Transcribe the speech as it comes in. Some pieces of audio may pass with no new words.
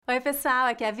Oi, pessoal,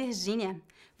 aqui é a Virgínia.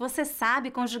 Você sabe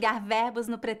conjugar verbos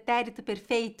no pretérito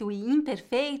perfeito e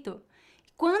imperfeito?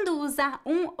 Quando usar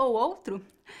um ou outro?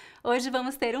 Hoje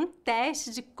vamos ter um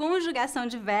teste de conjugação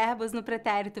de verbos no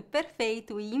pretérito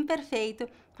perfeito e imperfeito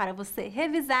para você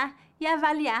revisar e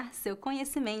avaliar seu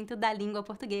conhecimento da língua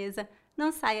portuguesa.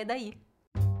 Não saia daí!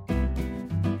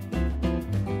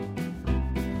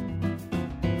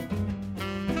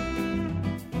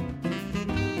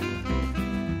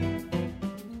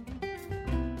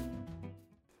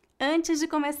 Antes de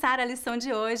começar a lição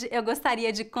de hoje, eu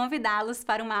gostaria de convidá-los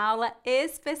para uma aula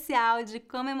especial de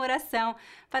comemoração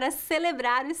para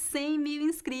celebrar os 100 mil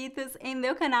inscritos em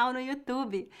meu canal no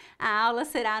YouTube. A aula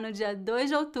será no dia 2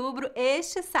 de outubro,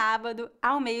 este sábado,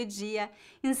 ao meio-dia.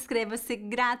 Inscreva-se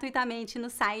gratuitamente no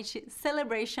site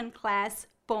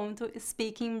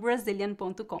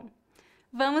celebrationclass.speakingbrazilian.com.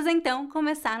 Vamos então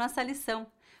começar nossa lição.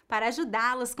 Para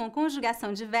ajudá-los com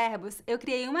conjugação de verbos, eu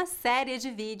criei uma série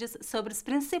de vídeos sobre os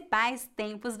principais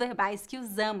tempos verbais que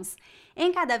usamos.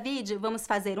 Em cada vídeo, vamos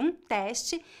fazer um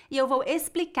teste e eu vou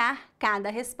explicar cada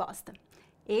resposta.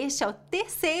 Este é o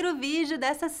terceiro vídeo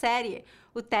dessa série.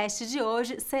 O teste de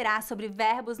hoje será sobre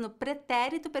verbos no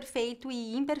pretérito perfeito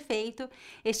e imperfeito.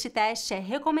 Este teste é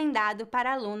recomendado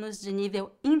para alunos de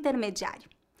nível intermediário.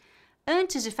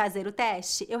 Antes de fazer o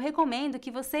teste, eu recomendo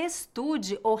que você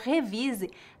estude ou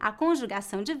revise a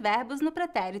conjugação de verbos no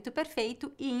pretérito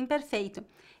perfeito e imperfeito.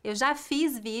 Eu já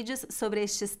fiz vídeos sobre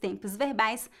estes tempos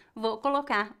verbais, vou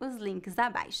colocar os links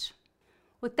abaixo.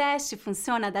 O teste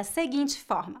funciona da seguinte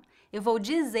forma: eu vou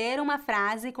dizer uma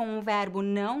frase com um verbo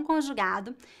não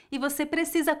conjugado e você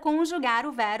precisa conjugar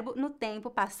o verbo no tempo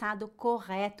passado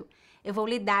correto. Eu vou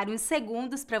lhe dar uns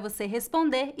segundos para você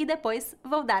responder e depois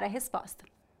vou dar a resposta.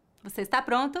 Você está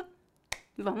pronto?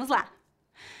 Vamos lá!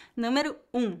 Número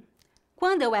 1.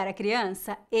 Quando eu era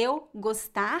criança, eu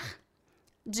gostar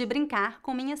de brincar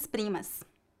com minhas primas.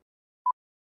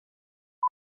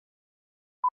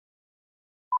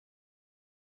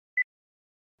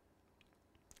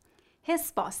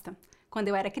 Resposta. Quando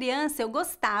eu era criança, eu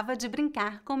gostava de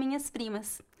brincar com minhas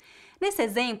primas. Nesse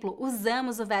exemplo,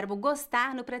 usamos o verbo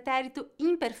gostar no pretérito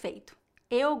imperfeito.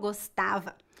 Eu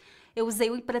gostava. Eu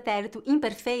usei o pretérito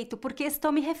imperfeito porque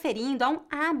estou me referindo a um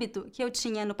hábito que eu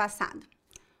tinha no passado.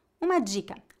 Uma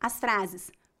dica: as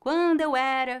frases quando eu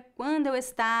era, quando eu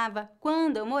estava,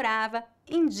 quando eu morava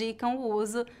indicam o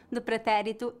uso do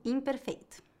pretérito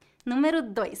imperfeito. Número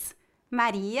 2.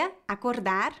 Maria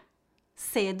acordar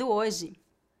cedo hoje.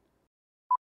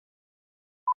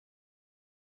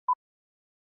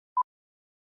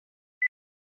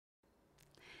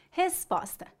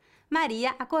 Resposta: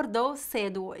 Maria acordou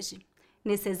cedo hoje.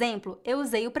 Nesse exemplo, eu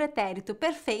usei o pretérito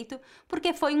perfeito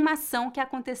porque foi uma ação que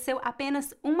aconteceu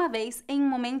apenas uma vez em um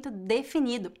momento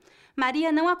definido.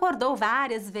 Maria não acordou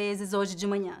várias vezes hoje de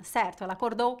manhã, certo? Ela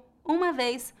acordou uma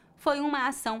vez, foi uma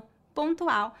ação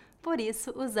pontual, por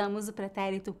isso usamos o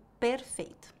pretérito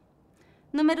perfeito.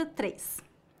 Número 3.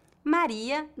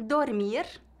 Maria dormir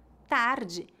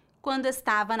tarde, quando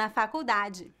estava na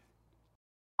faculdade.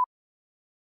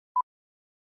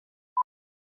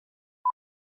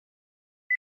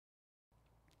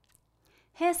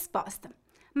 Resposta: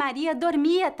 Maria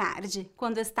dormia tarde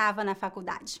quando estava na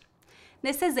faculdade.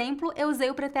 Nesse exemplo, eu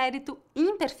usei o pretérito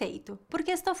imperfeito,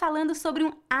 porque estou falando sobre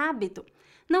um hábito.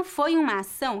 Não foi uma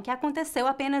ação que aconteceu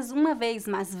apenas uma vez,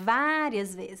 mas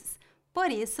várias vezes. Por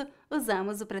isso,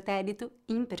 usamos o pretérito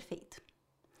imperfeito.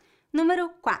 Número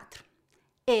 4.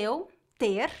 Eu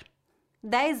ter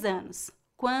 10 anos,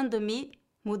 quando me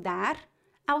mudar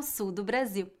ao sul do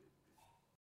Brasil.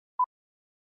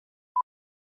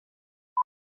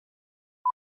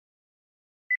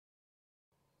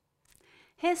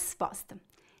 Resposta: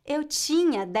 eu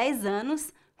tinha 10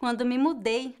 anos quando me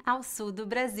mudei ao sul do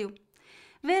Brasil.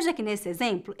 Veja que nesse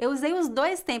exemplo eu usei os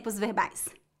dois tempos verbais.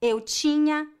 Eu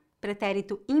tinha,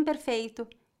 pretérito imperfeito,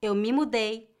 eu me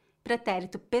mudei,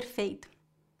 pretérito perfeito.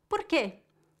 Por quê?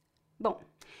 Bom,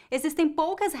 existem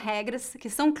poucas regras que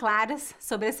são claras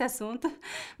sobre esse assunto,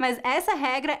 mas essa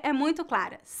regra é muito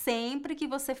clara. Sempre que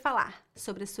você falar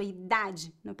sobre a sua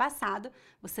idade no passado,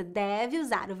 você deve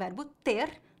usar o verbo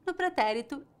ter no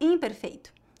pretérito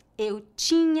imperfeito. Eu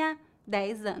tinha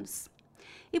 10 anos.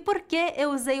 E por que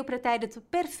eu usei o pretérito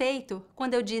perfeito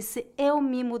quando eu disse eu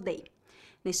me mudei?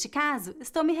 Neste caso,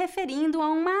 estou me referindo a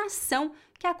uma ação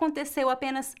que aconteceu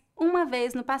apenas uma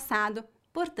vez no passado,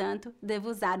 portanto, devo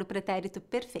usar o pretérito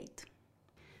perfeito.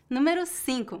 Número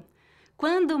 5.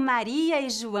 Quando Maria e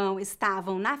João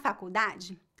estavam na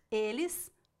faculdade,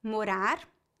 eles morar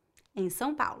em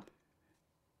São Paulo.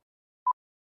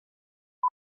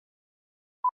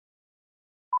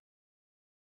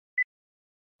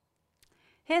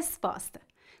 Resposta: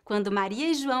 quando Maria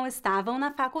e João estavam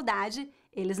na faculdade,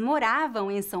 eles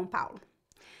moravam em São Paulo.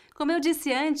 Como eu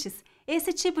disse antes,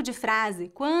 esse tipo de frase,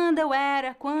 quando eu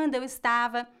era, quando eu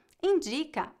estava,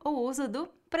 indica o uso do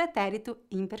pretérito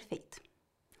imperfeito.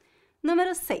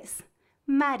 Número 6.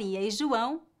 Maria e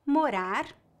João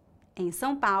morar em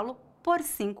São Paulo por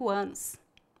 5 anos.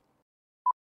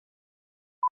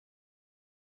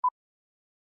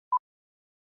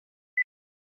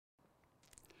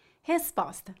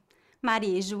 Resposta: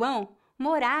 Maria e João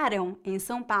moraram em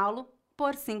São Paulo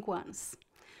por 5 anos.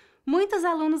 Muitos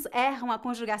alunos erram a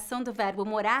conjugação do verbo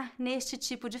morar neste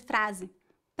tipo de frase.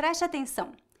 Preste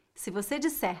atenção. Se você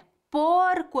disser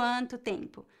por quanto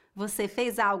tempo você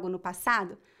fez algo no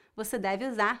passado, você deve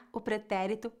usar o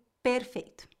pretérito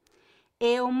perfeito.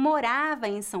 Eu morava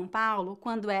em São Paulo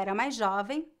quando era mais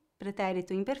jovem,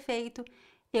 pretérito imperfeito.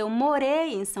 Eu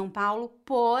morei em São Paulo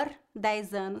por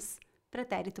 10 anos,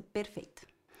 pretérito perfeito.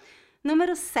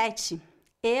 Número 7.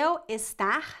 Eu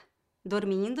estar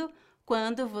dormindo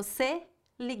quando você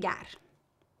ligar.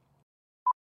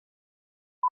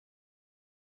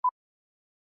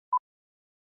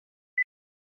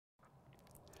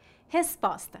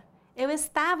 Resposta: eu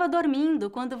estava dormindo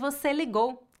quando você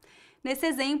ligou. Nesse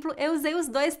exemplo, eu usei os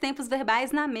dois tempos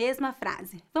verbais na mesma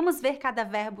frase. Vamos ver cada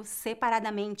verbo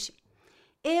separadamente.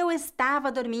 Eu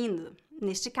estava dormindo.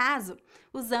 Neste caso,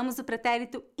 usamos o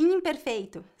pretérito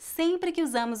imperfeito. Sempre que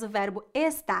usamos o verbo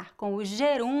estar com o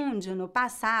gerúndio no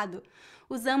passado,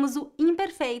 usamos o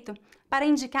imperfeito para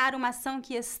indicar uma ação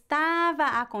que estava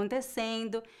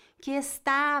acontecendo, que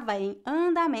estava em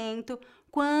andamento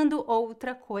quando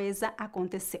outra coisa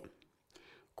aconteceu.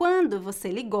 Quando você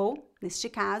ligou,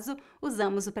 neste caso,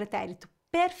 usamos o pretérito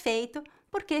perfeito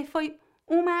porque foi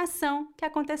uma ação que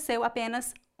aconteceu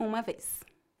apenas uma vez.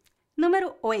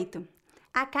 Número 8.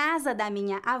 A casa da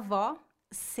minha avó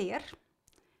ser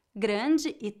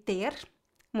grande e ter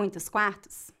muitos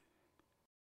quartos.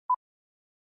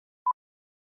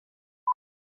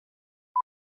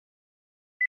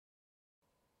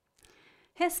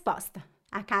 Resposta: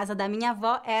 a casa da minha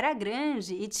avó era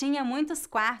grande e tinha muitos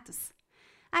quartos.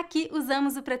 Aqui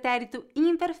usamos o pretérito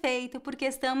imperfeito porque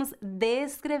estamos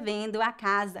descrevendo a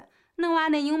casa. Não há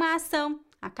nenhuma ação.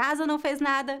 A casa não fez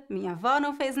nada, minha avó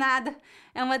não fez nada.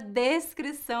 É uma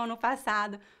descrição no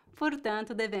passado.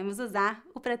 Portanto, devemos usar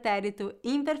o pretérito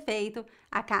imperfeito.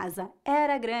 A casa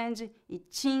era grande e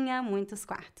tinha muitos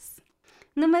quartos.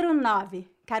 Número 9.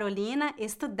 Carolina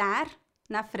estudar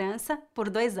na França por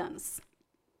 2 anos.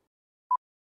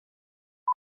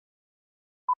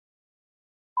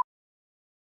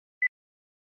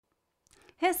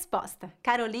 Resposta: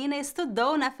 Carolina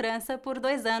estudou na França por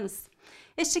 2 anos.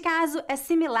 Este caso é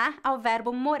similar ao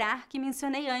verbo morar que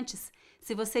mencionei antes.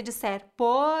 Se você disser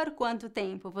por quanto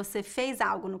tempo você fez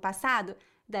algo no passado,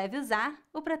 deve usar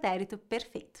o pretérito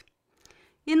perfeito.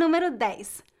 E número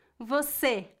 10.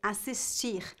 Você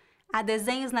assistir a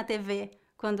desenhos na TV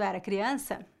quando era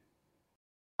criança?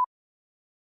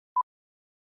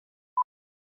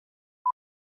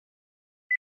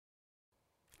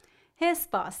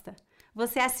 Resposta: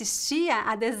 você assistia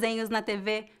a desenhos na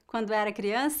TV quando era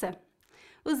criança?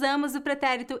 Usamos o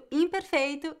pretérito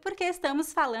imperfeito porque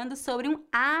estamos falando sobre um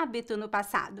hábito no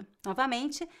passado.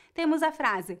 Novamente, temos a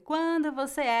frase quando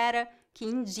você era, que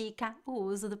indica o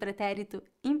uso do pretérito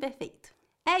imperfeito.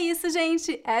 É isso,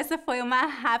 gente! Essa foi uma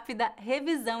rápida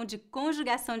revisão de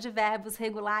conjugação de verbos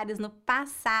regulares no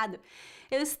passado.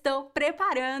 Eu estou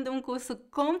preparando um curso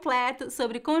completo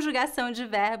sobre conjugação de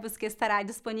verbos que estará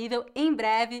disponível em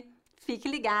breve. Fique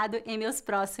ligado em meus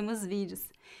próximos vídeos.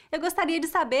 Eu gostaria de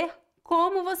saber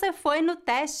como você foi no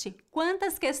teste,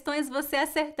 quantas questões você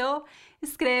acertou.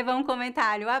 Escreva um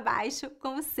comentário abaixo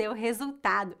com o seu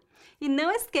resultado. E não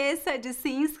esqueça de se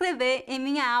inscrever em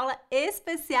minha aula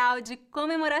especial de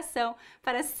comemoração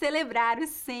para celebrar os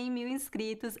 100 mil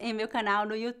inscritos em meu canal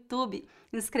no YouTube.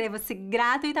 Inscreva-se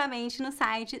gratuitamente no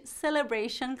site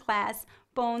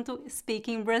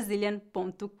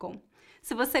celebrationclass.speakingbrazilian.com.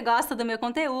 Se você gosta do meu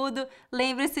conteúdo,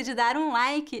 lembre-se de dar um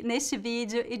like neste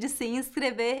vídeo e de se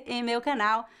inscrever em meu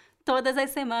canal. Todas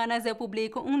as semanas eu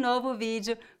publico um novo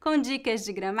vídeo com dicas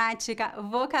de gramática,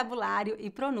 vocabulário e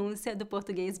pronúncia do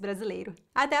português brasileiro.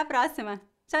 Até a próxima!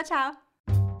 Tchau, tchau!